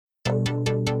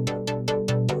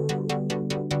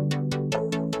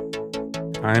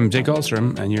I'm Dick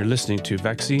Alstrom, and you're listening to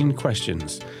Vaccine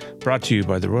Questions, brought to you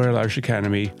by the Royal Irish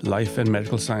Academy Life and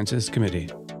Medical Sciences Committee.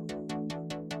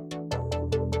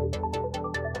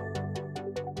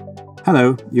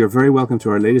 Hello, you're very welcome to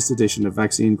our latest edition of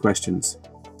Vaccine Questions.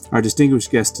 Our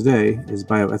distinguished guest today is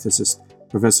bioethicist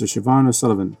Professor Siobhán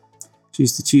O'Sullivan.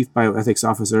 She's the Chief Bioethics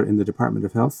Officer in the Department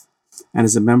of Health and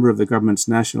is a member of the government's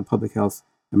National Public Health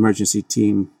Emergency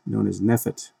Team, known as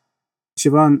NPHET.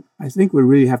 Siobhán, I think we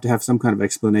really have to have some kind of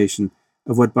explanation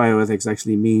of what bioethics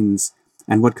actually means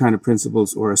and what kind of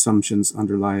principles or assumptions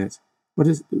underlie it.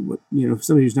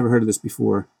 Somebody who's never heard of this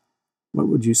before, what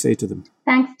would you say to them?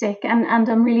 Thanks, Dick. And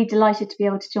I'm really delighted to be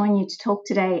able to join you to talk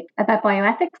today about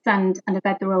bioethics and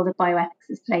about the role that bioethics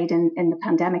has played in the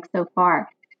pandemic so far.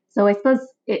 So I suppose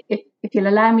if you'll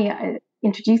allow me,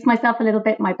 introduce myself a little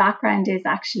bit. My background is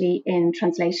actually in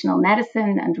translational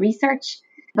medicine and research,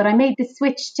 but I made the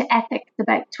switch to ethics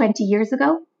about 20 years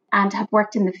ago and have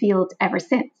worked in the field ever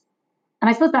since. And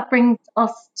I suppose that brings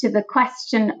us to the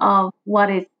question of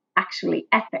what is actually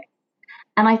ethics.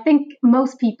 And I think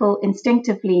most people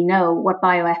instinctively know what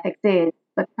bioethics is,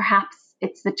 but perhaps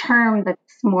it's the term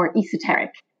that's more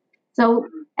esoteric. So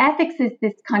ethics is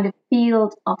this kind of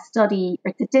field of study,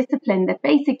 or it's a discipline that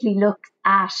basically looks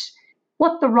at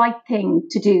what the right thing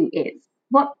to do is.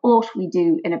 What ought we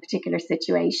do in a particular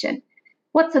situation?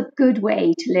 What's a good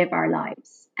way to live our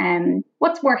lives?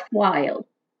 What's worthwhile?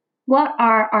 What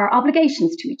are our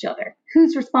obligations to each other?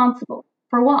 Who's responsible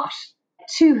for what?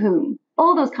 To whom?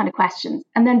 All those kind of questions.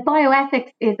 And then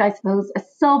bioethics is, I suppose, a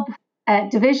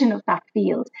sub-division of that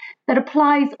field that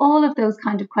applies all of those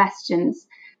kind of questions,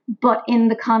 but in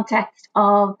the context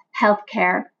of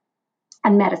healthcare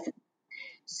and medicine.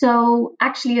 So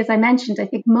actually, as I mentioned, I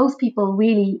think most people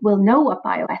really will know what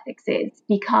bioethics is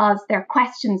because they're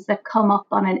questions that come up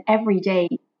on an everyday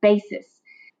basis.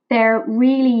 They're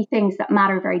really things that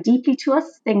matter very deeply to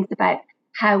us, things about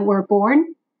how we're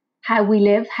born, how we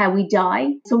live, how we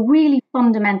die. So really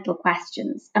fundamental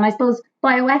questions. And I suppose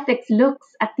bioethics looks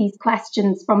at these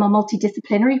questions from a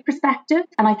multidisciplinary perspective.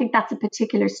 And I think that's a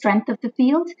particular strength of the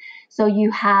field. So you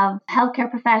have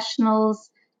healthcare professionals,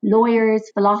 lawyers,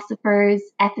 philosophers,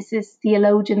 ethicists,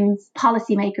 theologians,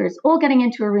 policymakers, all getting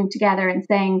into a room together and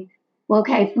saying, well,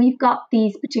 okay, if we've got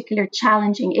these particular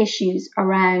challenging issues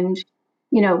around,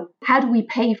 how do we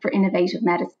pay for innovative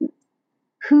medicine?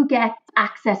 Who gets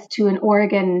access to an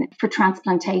organ for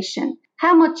transplantation?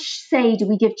 How much say do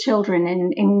we give children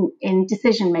in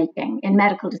decision-making, in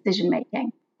medical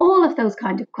decision-making? All of those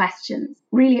kind of questions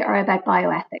really are about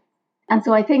bioethics. And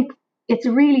so I think it's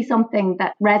really something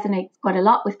that resonates quite a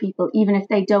lot with people, even if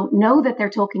they don't know that they're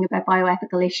talking about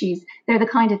bioethical issues. They're the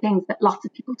kind of things that lots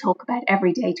of people talk about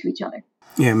every day to each other.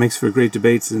 Yeah, it makes for great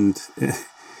debates and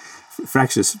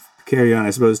fractious carry on, I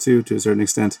suppose, too, to a certain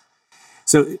extent.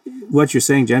 So what you're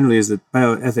saying generally is that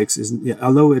bioethics is,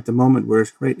 although at the moment we're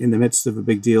right in the midst of a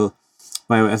big deal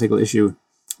bioethical issue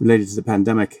related to the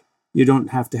pandemic, you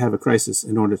don't have to have a crisis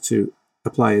in order to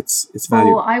apply its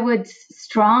value. Oh, I would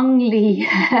strongly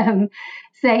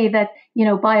say that,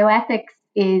 bioethics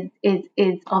is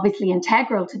obviously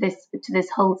integral to this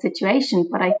whole situation,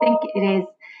 but I think it is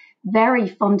very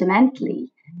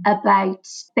fundamentally about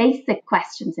basic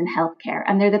questions in healthcare.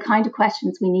 And they're the kind of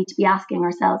questions we need to be asking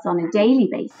ourselves on a daily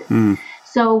basis.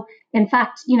 So, in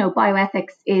fact,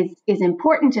 bioethics is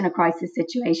important in a crisis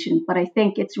situation, but I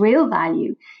think its real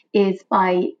value is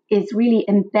really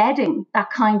embedding that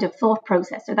kind of thought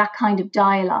process or that kind of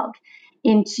dialogue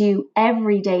into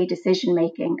everyday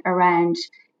decision-making around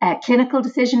clinical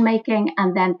decision-making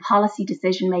and then policy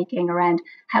decision-making around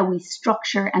how we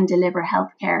structure and deliver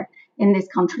healthcare in this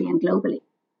country and globally.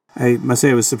 I must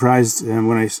say I was surprised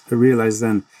when I realised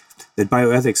then that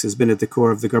bioethics has been at the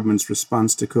core of the government's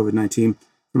response to COVID-19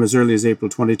 from as early as April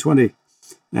 2020.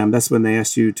 That's when they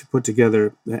asked you to put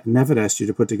together, NPHET asked you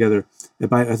to put together a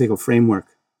bioethical framework.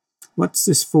 What's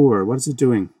this for? What is it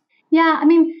doing? Yeah,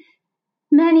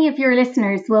 many of your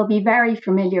listeners will be very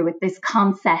familiar with this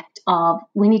concept of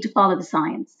we need to follow the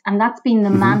science. And that's been the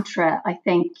mantra, I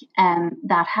think,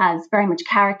 that has very much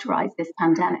characterised this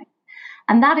pandemic.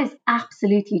 And that is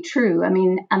absolutely true.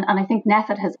 And I think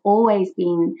NPHET has always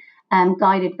been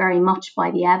guided very much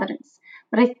by the evidence.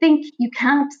 But I think you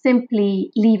can't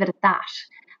simply leave it at that.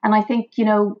 And I think,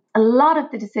 a lot of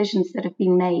the decisions that have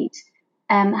been made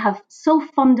have so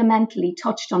fundamentally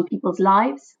touched on people's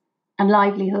lives and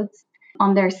livelihoods,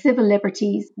 on their civil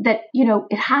liberties, that,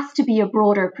 it has to be a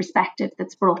broader perspective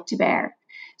that's brought to bear.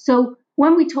 So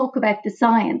when we talk about the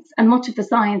science, and much of the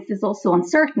science is also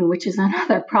uncertain, which is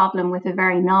another problem with a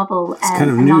very novel it's kind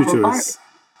of new to virus. us.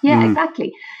 Yeah,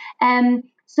 exactly.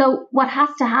 So what has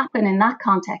to happen in that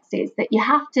context is that you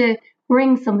have to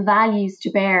bring some values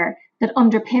to bear that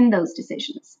underpin those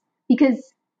decisions,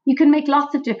 because you can make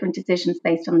lots of different decisions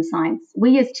based on the science.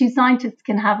 We as two scientists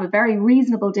can have a very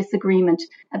reasonable disagreement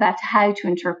about how to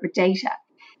interpret data.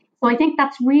 So I think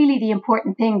that's really the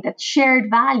important thing, that shared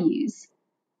values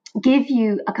give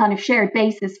you a kind of shared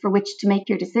basis for which to make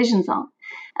your decisions on.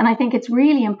 And I think it's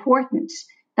really important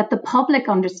that the public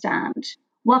understand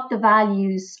what the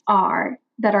values are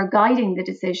that are guiding the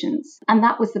decisions. And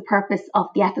that was the purpose of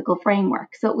the ethical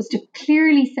framework. So it was to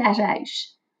clearly set out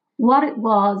what it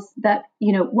was that,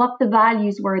 what the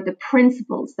values were, the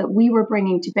principles that we were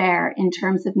bringing to bear in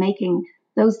terms of making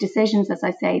those decisions, as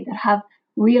I say, that have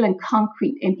real and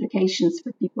concrete implications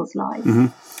for people's lives.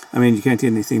 Mm-hmm. I mean, you can't do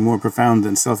anything more profound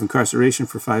than self-incarceration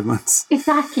for 5 months.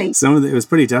 Exactly. It was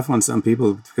pretty tough on some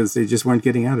people because they just weren't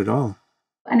getting out at all.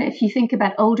 And if you think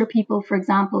about older people, for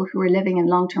example, who are living in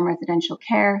long-term residential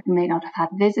care, who may not have had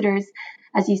visitors,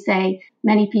 as you say,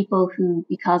 many people who,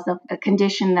 because of a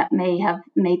condition that may have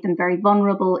made them very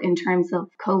vulnerable in terms of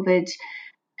COVID,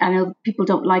 I know people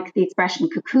don't like the expression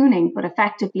cocooning, but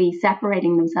effectively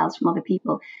separating themselves from other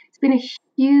people. It's been a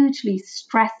hugely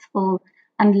stressful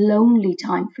and lonely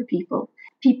time for people.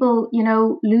 People,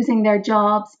 losing their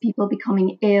jobs, people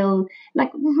becoming ill,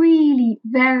 like really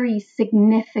very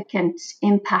significant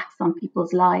impacts on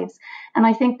people's lives. And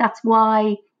I think that's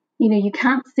why, you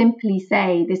can't simply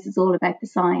say this is all about the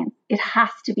science. It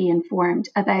has to be informed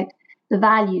about the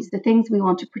values, the things we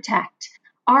want to protect.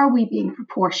 Are we being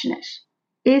proportionate?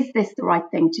 Is this the right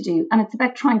thing to do? And it's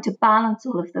about trying to balance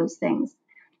all of those things.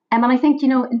 And I think,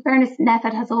 in fairness,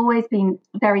 NPHET has always been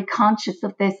very conscious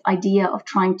of this idea of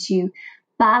trying to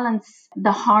balance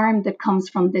the harm that comes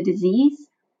from the disease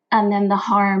and then the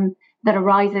harm that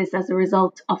arises as a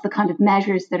result of the kind of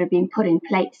measures that are being put in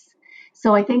place.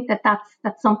 So I think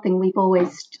that's something we've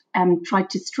always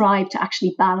tried to strive to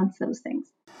actually balance those things.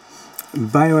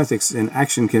 Bioethics in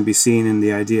action can be seen in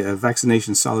the idea of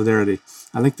vaccination solidarity.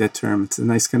 I like that term. It's a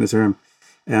nice kind of term.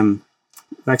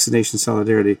 Vaccination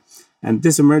solidarity. And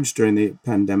this emerged during the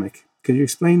pandemic. Can you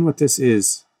explain what this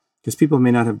is? Because people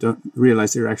may not have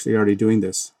realized they're actually already doing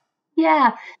this.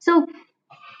 Yeah. So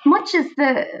much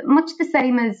the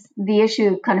same as the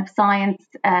issue of kind of science,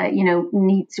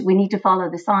 we need to follow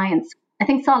the science. I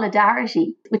think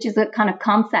solidarity, which is a kind of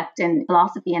concept in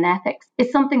philosophy and ethics,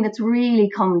 is something that's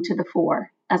really come to the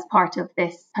fore as part of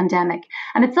this pandemic.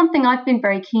 And it's something I've been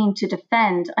very keen to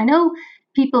defend. I know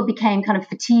people became kind of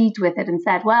fatigued with it and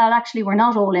said, well, actually, we're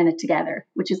not all in it together,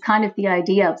 which is kind of the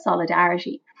idea of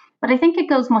solidarity. But I think it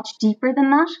goes much deeper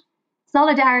than that.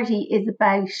 Solidarity is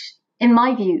about, in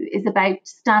my view, is about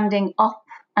standing up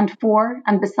and for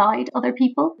and beside other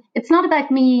people. It's not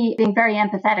about me being very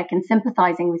empathetic and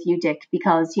sympathizing with you, Dick,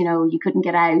 because, you couldn't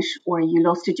get out or you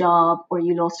lost a job or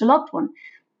you lost a loved one.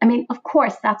 I mean, of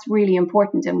course, that's really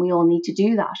important and we all need to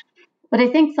do that. But I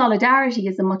think solidarity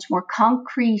is a much more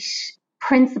concrete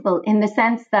principle in the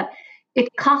sense that it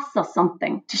costs us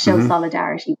something to show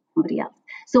solidarity with somebody else.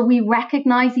 So we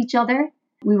recognize each other.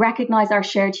 We recognize our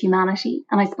shared humanity.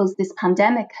 And I suppose this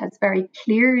pandemic has very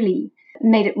clearly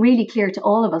made it really clear to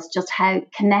all of us just how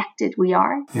connected we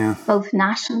are, both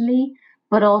nationally,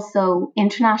 but also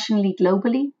internationally,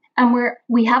 globally. And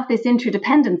we have this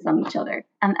interdependence on each other.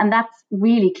 And that's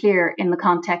really clear in the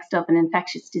context of an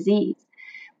infectious disease.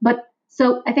 But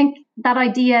so I think that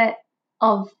idea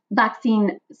of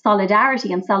vaccine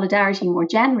solidarity and solidarity more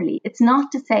generally, it's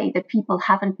not to say that people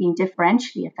haven't been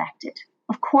differentially affected.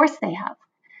 Of course they have.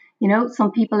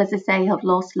 Some people, as I say, have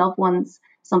lost loved ones.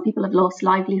 Some people have lost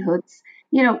livelihoods.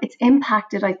 It's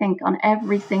impacted, I think, on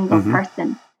every single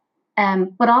person,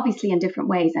 but obviously in different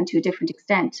ways and to a different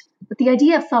extent. But the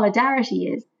idea of solidarity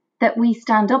is that we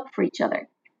stand up for each other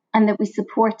and that we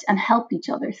support and help each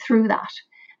other through that.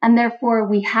 And therefore,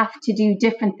 we have to do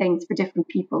different things for different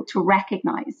people to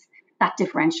recognize that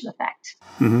differential effect.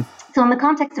 So in the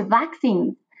context of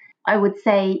vaccines, I would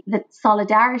say that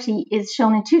solidarity is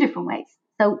shown in two different ways.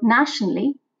 So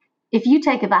nationally, if you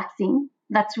take a vaccine,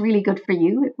 that's really good for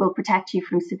you. It will protect you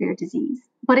from severe disease,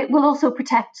 but it will also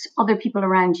protect other people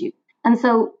around you. And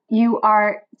so you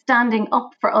are standing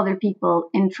up for other people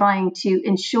in trying to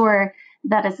ensure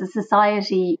that as a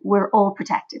society, we're all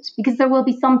protected, because there will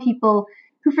be some people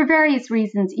who for various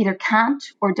reasons either can't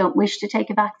or don't wish to take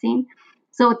a vaccine.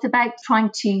 So it's about trying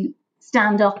to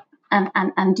stand up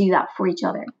and do that for each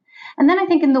other. And then I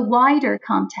think in the wider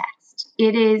context,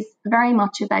 it is very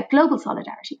much about global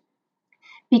solidarity.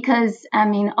 Because,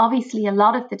 obviously a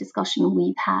lot of the discussion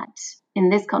we've had in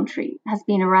this country has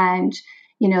been around,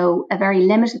 a very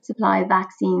limited supply of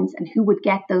vaccines and who would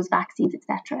get those vaccines,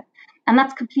 etc. And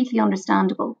that's completely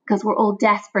understandable because we're all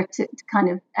desperate to kind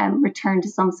of return to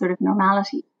some sort of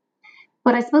normality.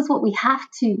 But I suppose what we have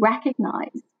to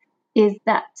recognise is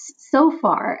that so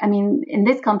far, I mean, in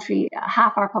this country,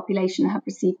 half our population have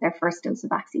received their first dose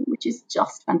of vaccine, which is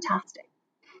just fantastic.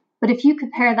 But if you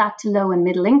compare that to low and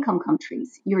middle income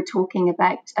countries, you're talking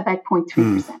about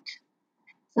 0.3%.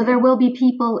 So there will be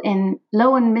people in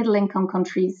low and middle income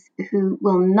countries who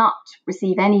will not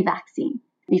receive any vaccine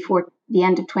before the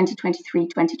end of 2023,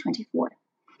 2024.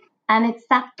 And it's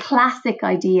that classic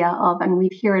idea of, and we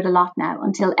hear it a lot now,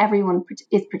 until everyone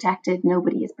is protected,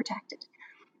 nobody is protected.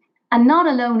 And not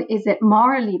alone is it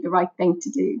morally the right thing to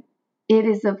do, it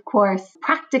is, of course,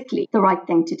 practically the right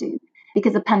thing to do,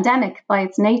 because a pandemic by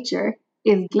its nature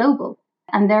is global,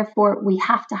 and therefore we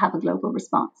have to have a global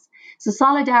response. So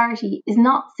solidarity is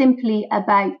not simply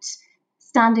about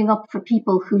standing up for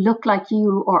people who look like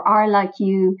you or are like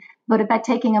you, but about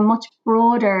taking a much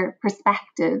broader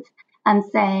perspective and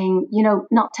saying, you know,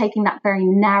 not taking that very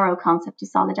narrow concept of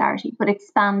solidarity, but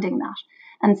expanding that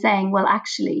and saying, well,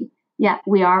 actually, yeah,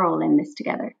 we are all in this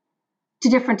together to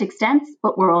different extents,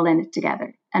 but we're all in it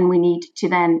together. And we need to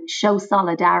then show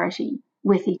solidarity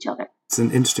with each other. It's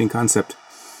an interesting concept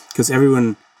because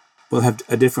everyone will have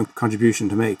a different contribution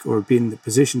to make or be in the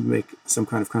position to make some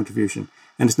kind of contribution.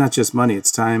 And it's not just money,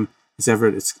 it's time, it's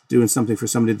effort, it's doing something for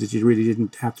somebody that you really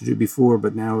didn't have to do before,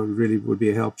 but now it really would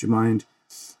be a help to your mind.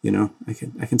 You know,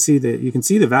 you can see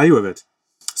the value of it.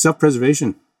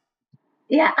 Self-preservation.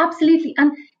 Yeah, absolutely.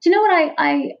 And do you know what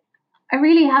I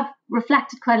really have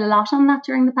reflected quite a lot on that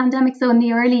during the pandemic. So in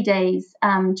the early days,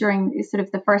 during sort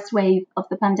of the first wave of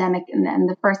the pandemic and then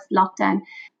the first lockdown,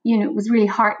 you know, it was really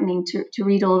heartening to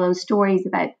read all those stories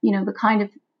about, you know,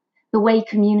 the way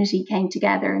community came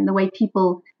together and the way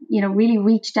people, you know, really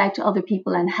reached out to other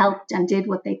people and helped and did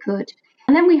what they could.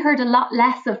 And then we heard a lot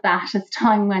less of that as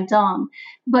time went on.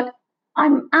 But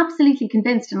I'm absolutely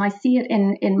convinced, and I see it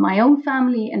in my own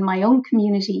family, in my own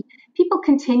community, people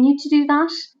continue to do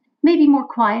that, maybe more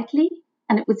quietly,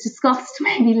 and it was discussed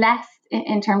maybe less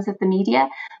in terms of the media.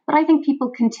 But I think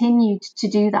people continued to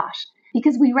do that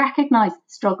because we recognized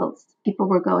the struggles people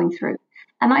were going through.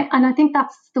 And I think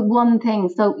that's the one thing.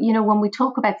 So, you know, when we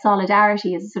talk about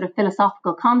solidarity as a sort of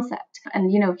philosophical concept,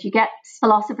 and, you know, if you get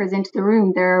philosophers into the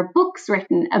room, there are books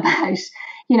written about,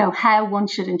 you know, how one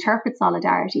should interpret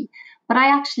solidarity. But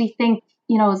I actually think,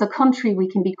 you know, as a country, we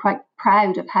can be quite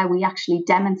proud of how we actually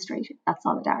demonstrated that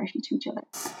solidarity to each other.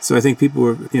 So I think people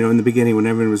were, you know, in the beginning when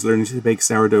everyone was learning to bake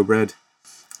sourdough bread,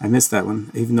 I missed that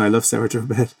one, even though I love sourdough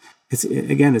bread. It's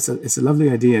a lovely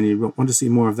idea, and you want to see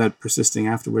more of that persisting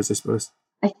afterwards, I suppose.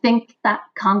 I think that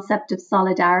concept of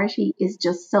solidarity is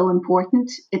just so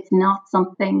important. It's not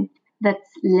something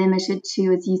that's limited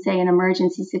to, as you say, an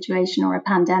emergency situation or a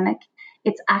pandemic.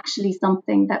 It's actually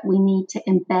something that we need to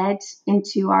embed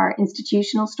into our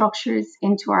institutional structures,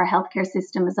 into our healthcare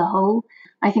system as a whole.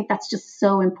 I think that's just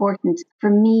so important. For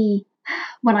me,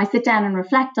 when I sit down and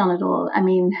reflect on it all, I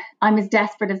mean, I'm as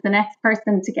desperate as the next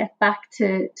person to get back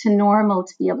to normal,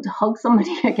 to be able to hug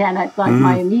somebody again outside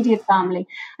my immediate family.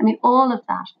 I mean, all of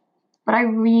that. But I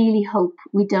really hope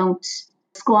we don't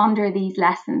squander these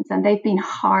lessons, and they've been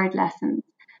hard lessons,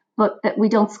 but that we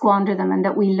don't squander them and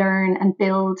that we learn and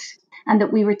build and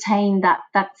that we retain that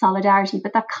solidarity,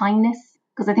 but that kindness,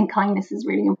 because I think kindness is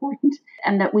really important,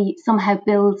 and that we somehow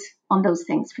build on those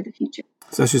things for the future.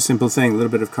 Such a simple thing, a little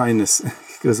bit of kindness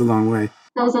goes a long way.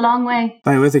 Goes a long way.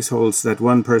 Bioethics holds that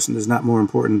one person is not more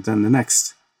important than the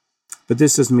next. But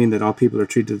this doesn't mean that all people are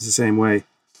treated the same way.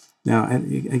 Now,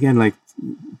 again, like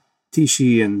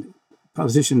Taoiseach and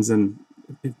politicians and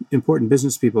important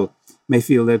business people may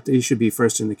feel that they should be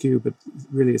first in the queue, but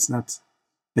really it's not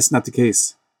the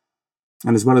case.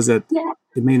 And as well as that,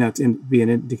 It may not be an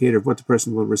indicator of what the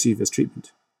person will receive as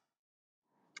treatment.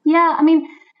 Yeah, I mean,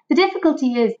 the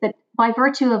difficulty is that by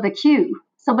virtue of a queue,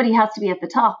 somebody has to be at the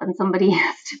top and somebody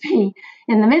has to be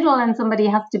in the middle and somebody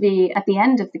has to be at the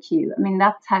end of the queue. I mean,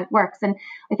 that's how it works. And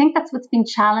I think that's what's been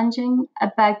challenging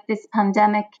about this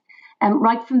pandemic.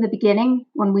 Right from the beginning,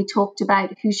 when we talked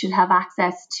about who should have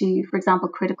access to, for example,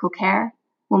 critical care,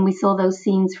 when we saw those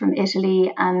scenes from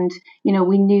Italy, and, you know,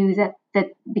 we knew that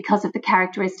because of the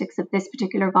characteristics of this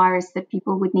particular virus, that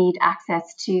people would need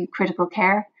access to critical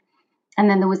care. And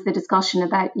then there was the discussion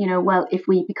about, you know, well, if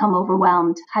we become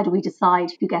overwhelmed, how do we decide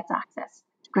who gets access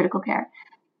to critical care?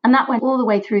 And that went all the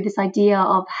way through this idea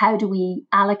of how do we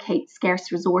allocate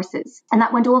scarce resources? And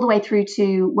that went all the way through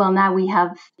to, well, now we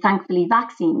have, thankfully,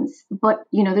 vaccines, but,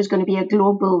 you know, there's going to be a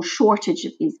global shortage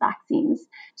of these vaccines.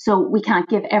 So we can't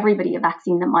give everybody a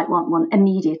vaccine that might want one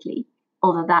immediately,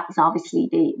 although that is obviously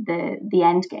the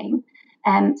end game.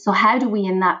 So how do we,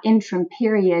 in that interim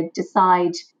period,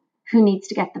 decide who needs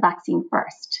to get the vaccine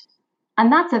first?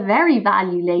 And that's a very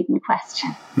value-laden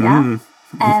question. Yeah.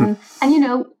 And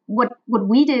what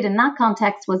we did in that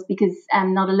context was, because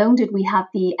not alone did we have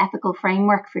the ethical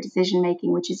framework for decision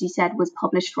making, which, as you said, was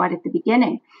published right at the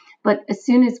beginning, but as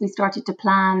soon as we started to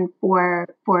plan for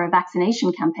a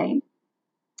vaccination campaign,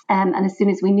 and as soon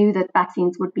as we knew that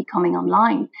vaccines would be coming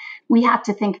online, we had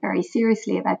to think very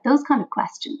seriously about those kind of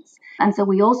questions. And so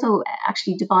we also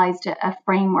actually devised a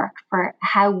framework for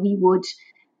how we would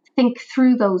think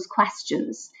through those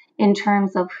questions in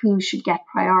terms of who should get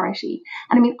priority.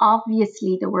 And I mean,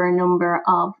 obviously, there were a number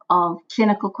of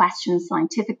clinical questions,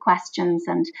 scientific questions,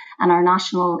 and our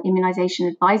National Immunisation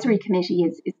Advisory Committee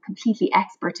is completely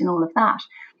expert in all of that.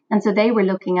 And so they were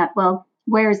looking at, well,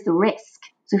 where's the risk?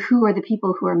 So who are the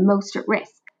people who are most at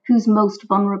risk? Who's most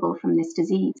vulnerable from this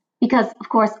disease? Because, of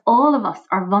course, all of us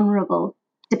are vulnerable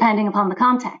depending upon the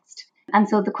context. And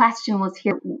so the question was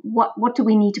here, what do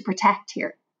we need to protect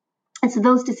here? And so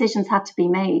those decisions had to be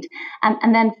made.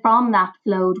 And then from that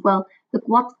flowed, well, look,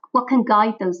 what can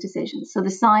guide those decisions? So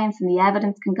the science and the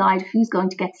evidence can guide who's going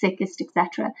to get sickest,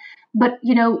 etc. But,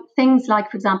 things like,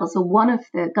 for example, so one of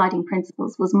the guiding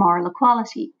principles was moral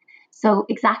equality. So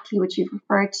exactly what you've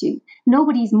referred to.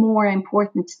 Nobody's more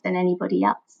important than anybody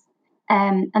else.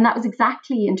 And that was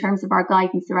exactly in terms of our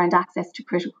guidance around access to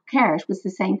critical care. It was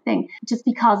the same thing. Just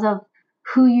because of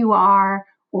who you are,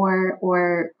 or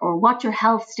what your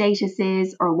health status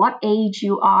is, or what age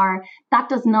you are, that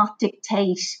does not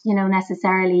dictate,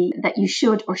 necessarily that you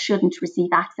should or shouldn't receive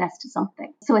access to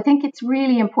something. So I think it's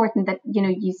really important that,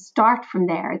 you start from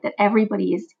there, that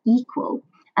everybody is equal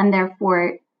and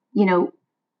therefore,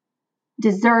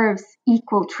 deserves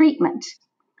equal treatment.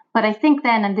 But I think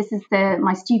then, and this is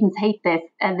my students hate this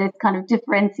kind of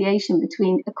differentiation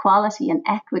between equality and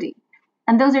equity.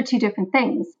 And those are two different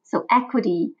things. So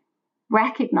equity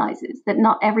recognizes that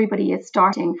not everybody is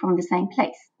starting from the same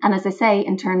place. And as I say,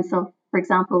 in terms of, for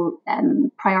example,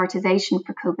 prioritization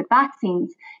for COVID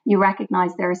vaccines, you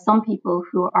recognize there are some people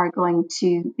who are going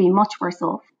to be much worse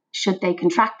off should they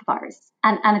contract the virus.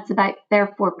 And it's about,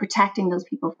 therefore, protecting those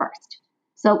people first.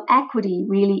 So equity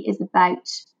really is about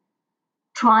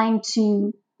trying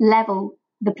to level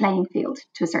the playing field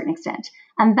to a certain extent.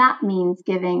 And that means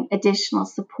giving additional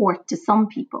support to some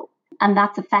people. And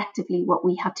that's effectively what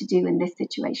we had to do in this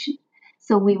situation.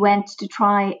 So we went to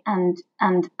try and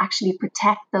actually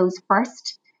protect those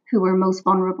first who were most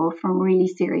vulnerable from really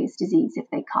serious disease if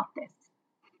they caught this.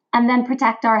 And then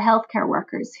protect our healthcare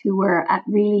workers who were at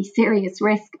really serious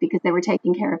risk because they were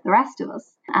taking care of the rest of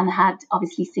us and had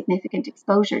obviously significant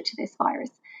exposure to this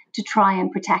virus, to try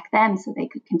and protect them so they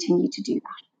could continue to do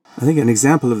that. I think an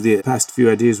example of the past few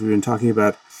ideas we've been talking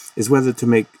about is whether to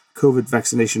make COVID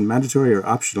vaccination mandatory or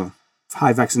optional.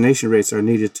 High vaccination rates are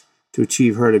needed to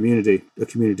achieve herd immunity, a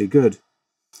community good.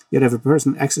 Yet if a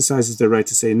person exercises their right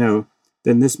to say no,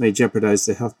 then this may jeopardize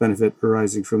the health benefit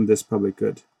arising from this public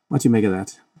good. What do you make of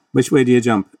that? Which way do you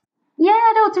jump? Yeah,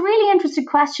 no, it's a really interesting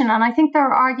question. And I think there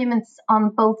are arguments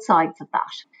on both sides of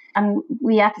that. And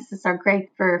we ethicists are great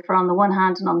for on the one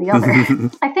hand and on the other.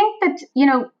 I think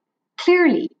that,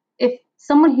 clearly, if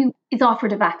someone who is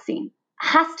offered a vaccine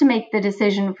has to make the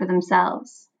decision for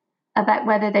themselves about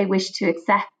whether they wish to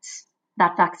accept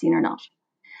that vaccine or not.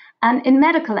 And in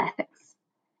medical ethics,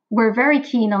 we're very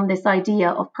keen on this idea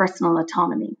of personal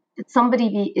autonomy, that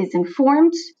somebody is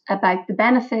informed about the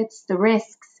benefits, the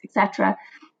risks, etc.,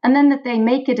 and then that they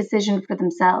make a decision for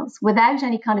themselves without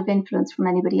any kind of influence from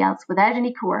anybody else, without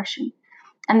any coercion,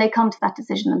 and they come to that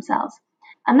decision themselves.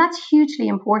 And that's hugely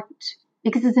important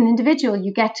because as an individual,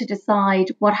 you get to decide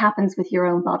what happens with your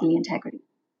own bodily integrity.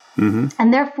 Mm-hmm.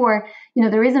 And therefore,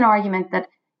 there is an argument that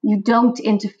you don't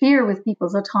interfere with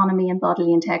people's autonomy and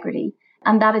bodily integrity,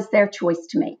 and that is their choice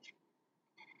to make.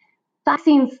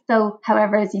 Vaccines, though,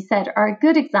 however, as you said, are a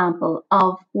good example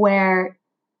of where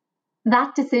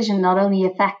that decision not only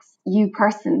affects you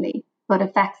personally, but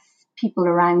affects people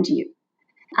around you.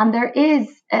 And there is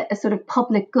a sort of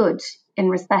public good in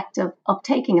respect of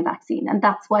taking a vaccine, and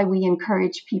that's why we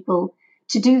encourage people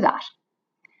to do that.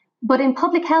 But in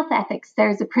public health ethics,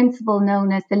 there's a principle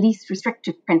known as the least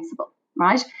restrictive principle,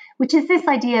 right? Which is this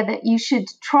idea that you should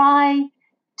try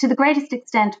to the greatest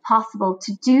extent possible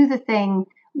to do the thing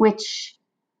which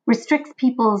restricts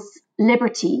people's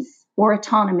liberties or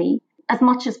autonomy as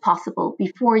much as possible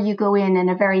before you go in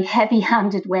a very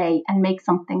heavy-handed way and make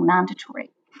something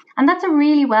mandatory. And that's a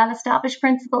really well-established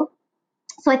principle.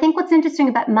 So I think what's interesting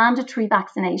about mandatory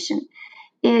vaccination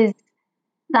is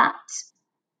that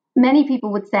many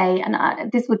people would say,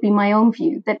 and this would be my own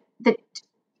view, that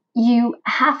you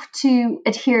have to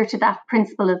adhere to that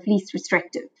principle of least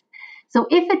restrictive. So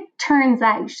if it turns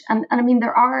out, and I mean,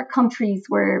 there are countries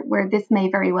where this may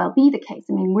very well be the case.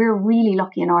 I mean, we're really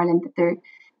lucky in Ireland that there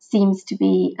seems to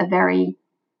be a very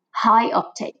high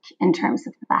uptake in terms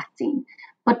of the vaccine.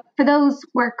 But for those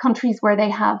countries where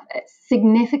they have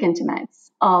significant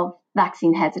amounts of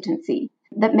vaccine hesitancy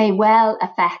that may well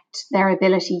affect their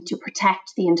ability to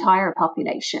protect the entire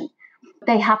population,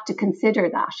 they have to consider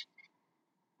that,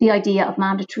 the idea of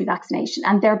mandatory vaccination,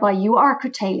 and thereby you are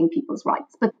curtailing people's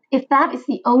rights. But if that is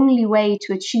the only way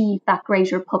to achieve that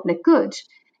greater public good,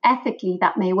 ethically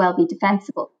that may well be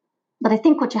defensible. But I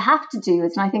think what you have to do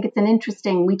is, and I think it's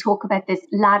we talk about this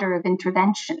ladder of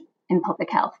intervention in public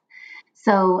health.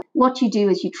 So what you do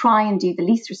is you try and do the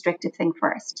least restrictive thing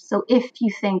first. So if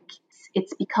you think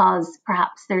it's because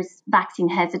perhaps there's vaccine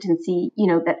hesitancy,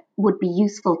 that would be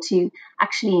useful to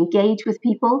actually engage with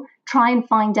people, try and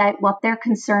find out what their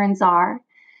concerns are,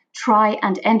 try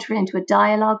and enter into a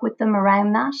dialogue with them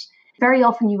around that. Very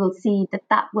often you will see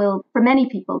that will, for many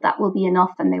people, that will be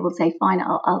enough, and they will say, fine,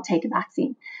 I'll take a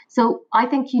vaccine. So I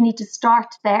think you need to start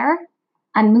there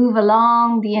and move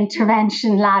along the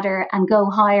intervention ladder and go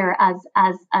higher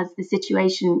as the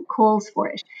situation calls for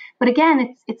it. But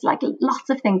again, it's like lots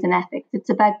of things in ethics. It's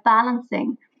about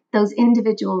balancing those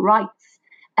individual rights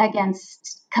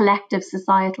against collective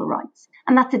societal rights.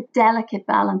 And that's a delicate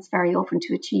balance very often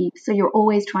to achieve. So you're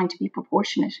always trying to be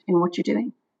proportionate in what you're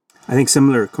doing. I think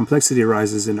similar complexity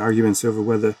arises in arguments over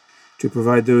whether to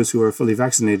provide those who are fully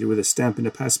vaccinated with a stamp in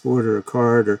a passport or a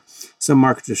card or some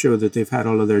marker to show that they've had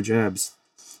all of their jabs.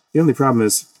 The only problem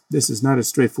is this is not a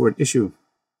straightforward issue.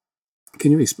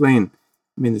 Can you explain?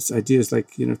 I mean, it's ideas like,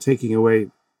 taking away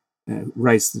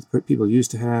rights that people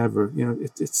used to have, or,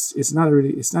 it's not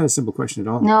a simple question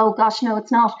at all. No, gosh, no,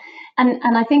 it's not. And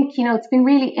I think, it's been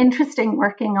really interesting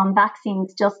working on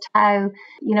vaccines, just how,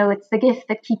 it's the gift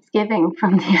that keeps giving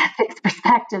from the ethics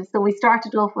perspective. So we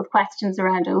started off with questions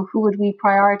around, who would we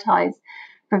prioritize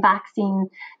for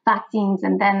vaccines,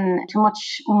 and then to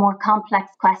much more complex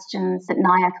questions that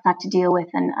NIAC had to deal with.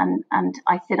 And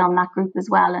I sit on that group as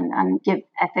well and give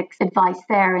ethics advice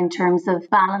there in terms of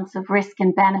balance of risk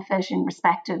and benefit in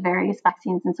respect of various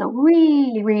vaccines. And so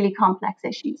really, really complex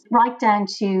issues, right down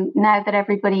to now that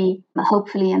everybody,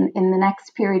 hopefully in the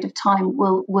next period of time,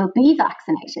 will be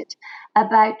vaccinated,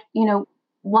 about,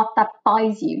 what that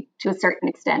buys you to a certain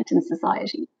extent in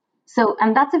society. So,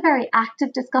 and that's a very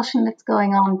active discussion that's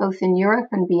going on both in Europe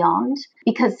and beyond,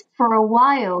 because for a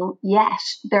while yet,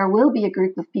 there will be a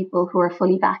group of people who are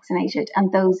fully vaccinated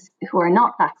and those who are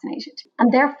not vaccinated.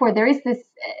 And therefore, there is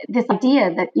this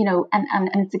idea that, and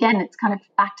it's again, it's kind of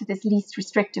back to this least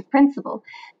restrictive principle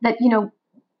that,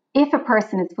 if a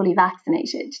person is fully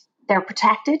vaccinated, they're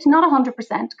protected, not 100%,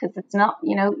 because it's not,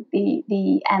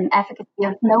 the efficacy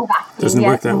of no vaccine doesn't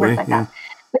work that way. That.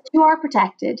 But you are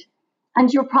protected. And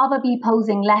you're probably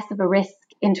posing less of a risk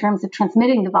in terms of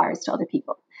transmitting the virus to other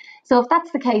people. So if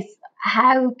that's the case,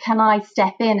 how can I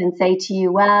step in and say to you,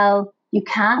 well, you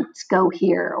can't go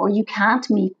here, or you can't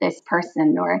meet this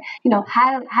person, or,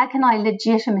 how can I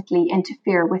legitimately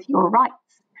interfere with your rights?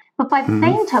 But by the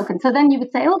same token, so then you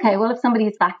would say, okay, well, if somebody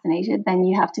is vaccinated, then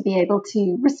you have to be able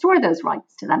to restore those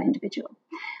rights to that individual.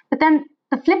 But then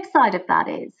the flip side of that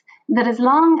is that as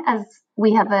long as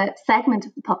we have a segment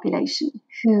of the population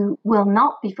who will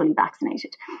not be fully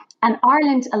vaccinated, and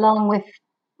Ireland, along with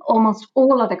almost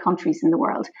all other countries in the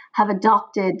world, have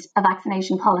adopted a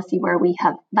vaccination policy where we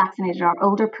have vaccinated our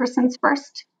older persons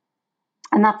first.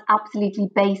 And that's absolutely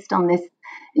based on this,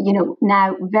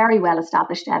 now very well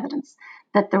established evidence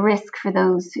that the risk for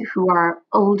those who are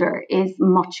older is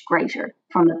much greater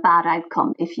from a bad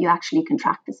outcome if you actually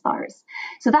contract this virus.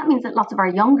 So that means that lots of our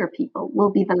younger people will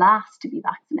be the last to be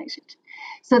vaccinated.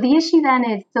 So the issue then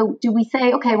is, so do we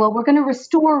say, okay, well, we're going to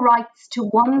restore rights to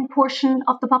one portion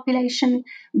of the population,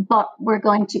 but we're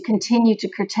going to continue to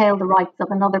curtail the rights of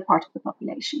another part of the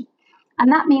population?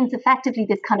 And that means effectively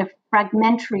this kind of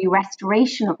fragmentary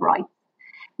restoration of rights.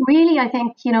 Really, I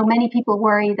think, many people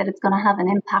worry that it's going to have an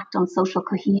impact on social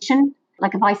cohesion.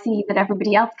 Like if I see that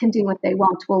everybody else can do what they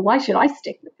want, well, why should I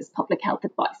stick with this public health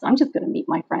advice? I'm just going to meet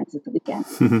my friends at the weekend.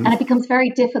 And it becomes very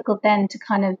difficult then to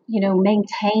kind of,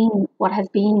 maintain what has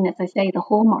been, as I say, the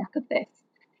hallmark of this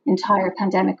entire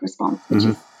pandemic response, which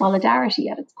is solidarity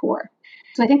at its core.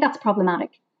 So I think that's problematic.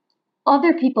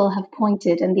 Other people have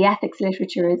pointed, and the ethics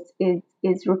literature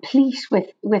is replete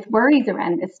with worries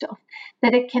around this stuff,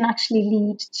 that it can actually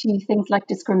lead to things like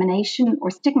discrimination or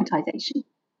stigmatization.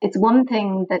 It's one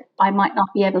thing that I might not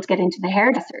be able to get into the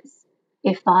hairdressers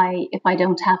if I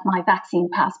don't have my vaccine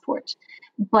passport,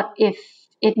 but if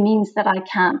it means that I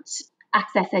can't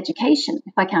access education,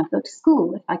 if I can't go to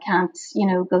school, if I can't,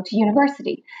 go to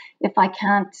university, if I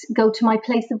can't go to my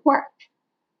place of work,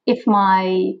 if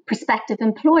my prospective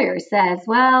employer says,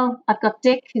 well, I've got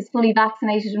Dick who's fully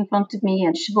vaccinated in front of me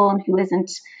and Siobhán who isn't,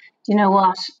 do you know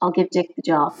what, I'll give Dick the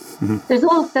job. Mm-hmm. There's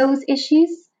all of those issues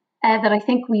that I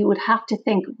think we would have to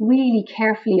think really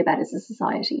carefully about as a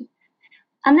society.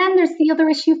 And then there's the other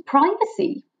issue of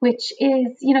privacy, which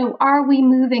is, are we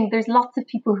moving? There's lots of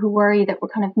people who worry that we're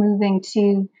kind of moving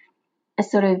to a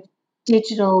sort of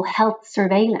digital health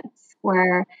surveillance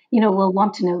where, we'll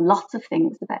want to know lots of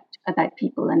things about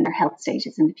people and their health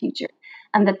status in the future,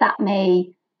 and that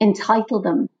may entitle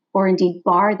them or indeed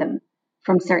bar them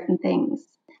from certain things.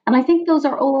 And I think those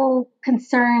are all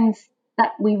concerns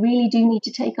that we really do need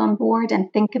to take on board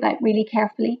and think about really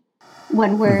carefully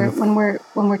when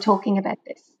we're talking about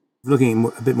this.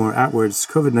 Looking a bit more outwards,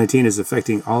 COVID-19 is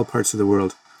affecting all parts of the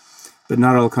world, but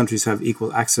not all countries have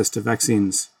equal access to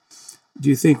vaccines. Do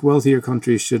you think wealthier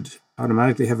countries should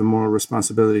automatically have a moral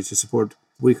responsibility to support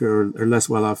weaker or less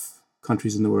well-off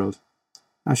countries in the world?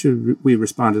 How should we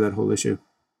respond to that whole issue?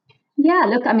 Yeah,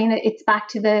 look, it's back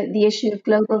to the issue of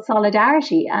global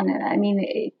solidarity. And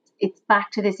it's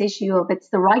back to this issue of it's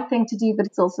the right thing to do, but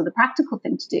it's also the practical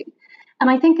thing to do. And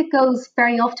I think it goes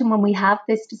very often when we have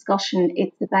this discussion,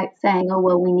 it's about saying, oh,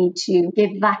 well, we need to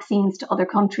give vaccines to other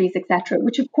countries, etc.,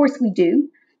 which of course we do.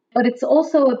 But it's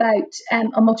also about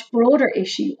a much broader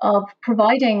issue of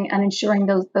providing and ensuring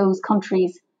those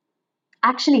countries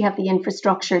actually have the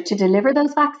infrastructure to deliver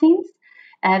those vaccines,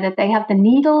 that they have the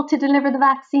needle to deliver the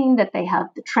vaccine, that they have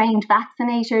the trained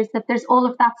vaccinators, that there's all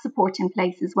of that support in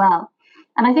place as well.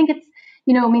 And I think it's,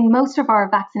 most of our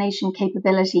vaccination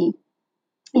capability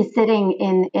is sitting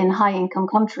in high income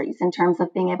countries in terms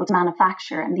of being able to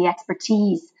manufacture and the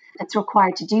expertise that's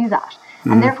required to do that.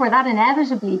 Mm-hmm. And therefore that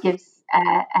inevitably gives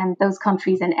those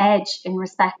countries an edge in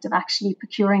respect of actually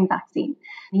procuring vaccine,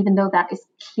 even though that is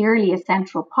clearly a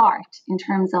central part in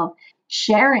terms of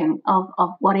sharing of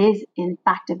what is in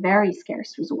fact a very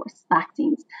scarce resource,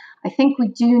 vaccines. I think we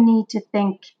do need to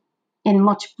think in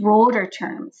much broader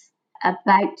terms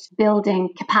about building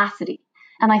capacity.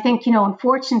 And I think,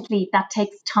 unfortunately, that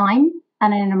takes time.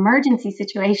 And in an emergency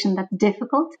situation, that's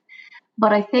difficult.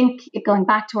 But I think going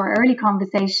back to our early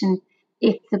conversation,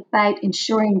 it's about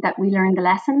ensuring that we learn the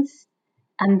lessons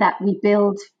and that we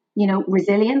build,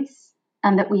 resilience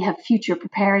and that we have future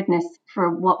preparedness for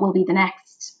what will be the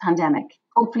next pandemic.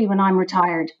 Hopefully when I'm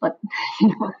retired, but,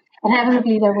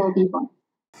 inevitably there will be one.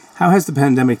 How has the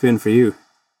pandemic been for you?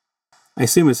 I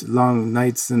assume it's long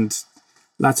nights and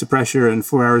lots of pressure and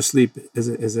 4 hours sleep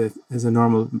is a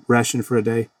normal ration for a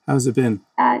day. How's it been?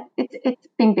 It's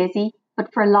been busy,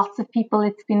 but for lots of people,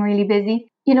 it's been really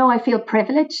busy. I feel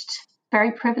privileged,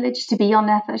 very privileged to be on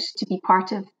NPHET, to be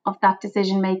part of that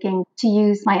decision making, to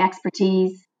use my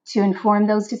expertise to inform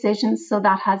those decisions. So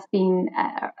that has been,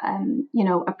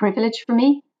 a privilege for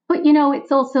me. But,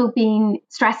 it's also been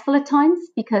stressful at times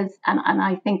because, and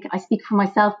I think I speak for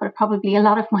myself, but probably a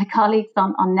lot of my colleagues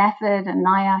on NPHET and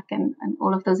NIAC and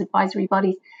all of those advisory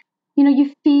bodies,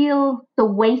 you feel the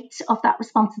weight of that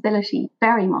responsibility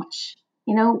very much.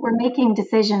 We're making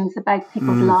decisions about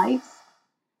people's lives.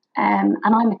 And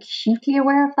I'm acutely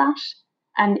aware of that.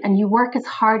 And you work as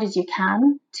hard as you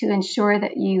can to ensure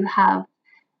that you have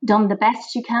done the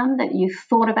best you can, that you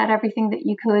thought about everything that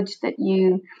you could, that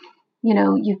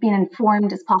you've been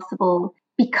informed as possible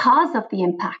because of the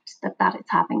impact that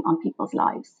it's having on people's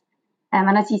lives.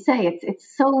 And as you say,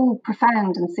 it's so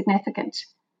profound and significant.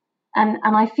 And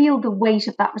I feel the weight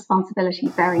of that responsibility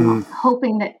very much,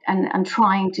 hoping that and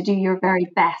trying to do your very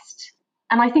best.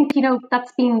 And I think,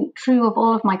 that's been true of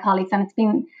all of my colleagues. And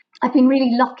I've been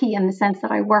really lucky in the sense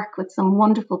that I work with some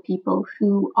wonderful people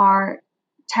who are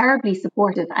terribly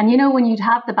supportive. And, when you'd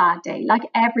have the bad day, like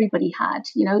everybody had,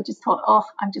 just thought, oh,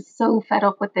 I'm just so fed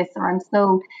up with this, or I'm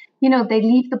so, they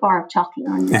leave the bar of chocolate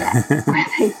on your desk, or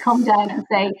they come down and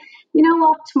say, you know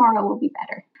what, tomorrow will be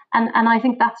better. And I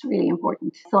think that's really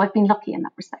important. So I've been lucky in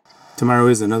that respect. Tomorrow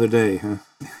is another day, huh?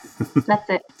 That's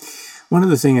it. One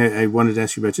other thing I wanted to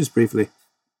ask you about just briefly,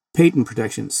 patent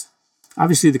protections.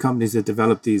 Obviously, the companies that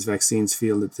develop these vaccines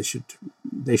feel that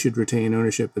they should retain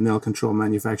ownership and they'll control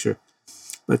manufacture.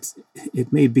 But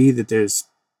it may be that there's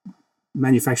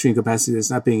manufacturing capacity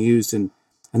that's not being used in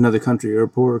another country or a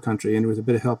poorer country, and with a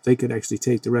bit of help, they could actually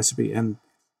take the recipe and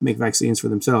make vaccines for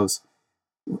themselves.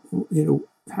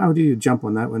 How do you jump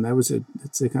on that one?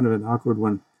 It's a kind of an awkward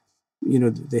one.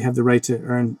 They have the right to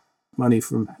earn money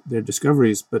from their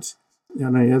discoveries, but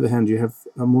on the other hand, you have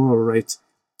a moral right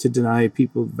to deny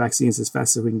people vaccines as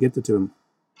fast as we can get them to them.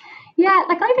 Yeah,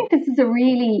 I think this is a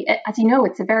really, as you know,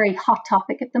 it's a very hot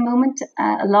topic at the moment.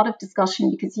 A lot of discussion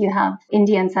because you have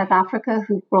India and South Africa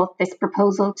who brought this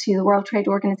proposal to the World Trade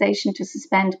Organization to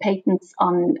suspend patents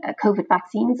on COVID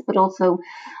vaccines, but also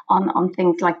on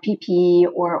things like PPE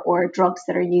or drugs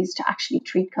that are used to actually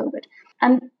treat COVID.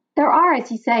 And there are, as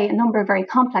you say, a number of very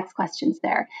complex questions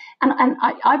there. And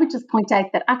I would just point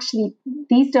out that actually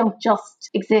these don't just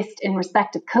exist in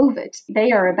respect of COVID.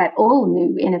 They are about all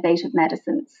new innovative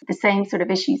medicines. The same sort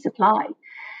of issues apply.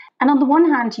 And on the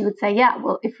one hand, you would say, yeah,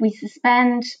 well, if we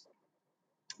suspend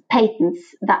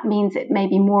patents, that means it may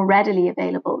be more readily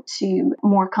available to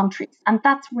more countries. And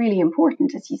that's really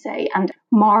important, as you say, and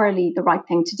morally the right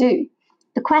thing to do.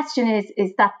 The question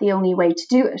is that the only way to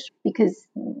do it? Because,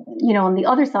 on the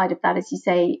other side of that, as you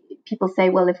say, people say,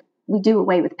 well, if we do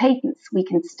away with patents, we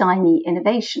can stymie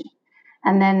innovation.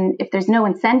 And then if there's no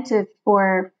incentive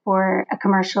for a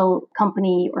commercial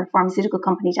company or a pharmaceutical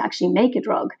company to actually make a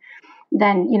drug,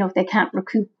 then, if they can't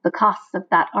recoup the costs of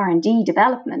that R&D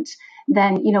development,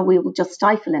 then, we will just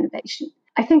stifle innovation.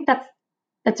 I think that's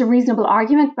a reasonable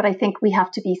argument, but I think we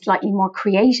have to be slightly more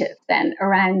creative then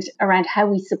around how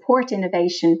we support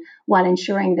innovation while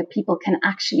ensuring that people can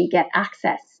actually get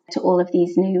access to all of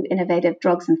these new innovative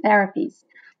drugs and therapies.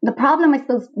 The problem, I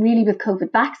suppose, really with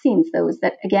COVID vaccines, though, is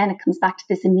that, again, it comes back to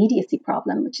this immediacy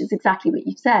problem, which is exactly what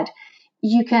you've said.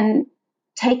 You can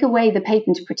take away the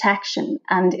patent protection,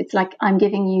 and it's like I'm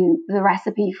giving you the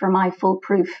recipe for my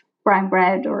foolproof brown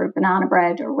bread or banana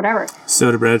bread or whatever.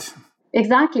 Soda bread.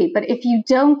 Exactly. But if you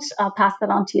don't, I'll pass that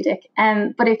on to you, Dick.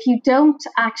 But if you don't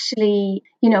actually,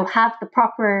 have the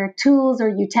proper tools or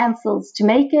utensils to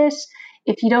make it,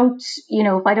 if you don't,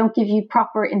 if I don't give you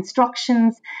proper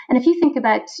instructions, and if you think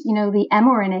about, the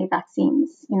mRNA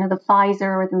vaccines, the Pfizer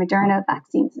or the Moderna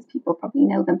vaccines, as people probably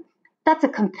know them, that's a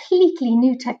completely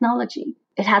new technology.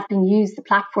 It has been used, the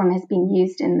platform has been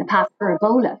used in the past for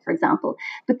Ebola, for example.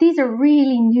 But these are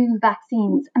really new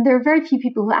vaccines, and there are very few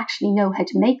people who actually know how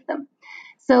to make them.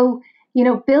 So,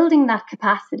 building that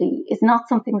capacity is not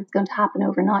something that's going to happen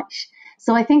overnight.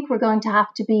 So I think we're going to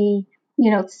have to be,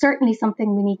 it's certainly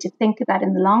something we need to think about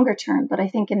in the longer term. But I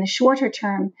think in the shorter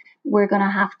term, we're going to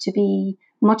have to be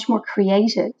much more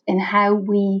creative in how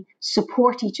we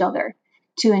support each other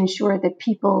to ensure that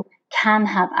people can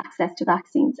have access to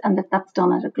vaccines and that that's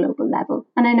done at a global level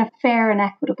and in a fair and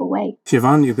equitable way.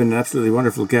 Siobhán, you've been an absolutely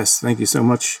wonderful guest. Thank you so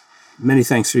much. Many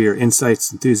thanks for your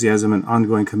insights, enthusiasm, and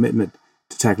ongoing commitment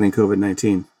to tackling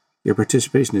COVID-19. Your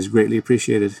participation is greatly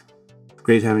appreciated.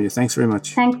 Great having you. Thanks very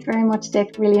much. Thanks very much,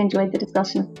 Dick. Really enjoyed the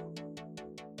discussion.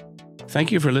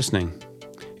 Thank you for listening.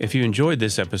 If you enjoyed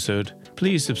this episode,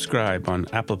 please subscribe on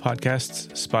Apple Podcasts,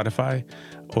 Spotify,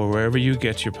 or wherever you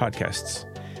get your podcasts.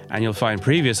 And you'll find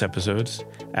previous episodes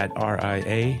at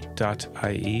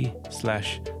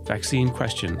ria.ie/vaccine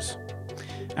questions.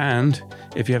 And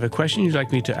if you have a question you'd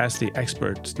like me to ask the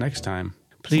experts next time,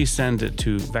 please send it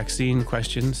to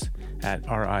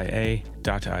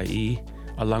vaccinequestions@ria.ie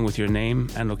along with your name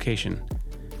and location.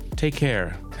 Take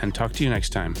care and talk to you next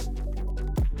time.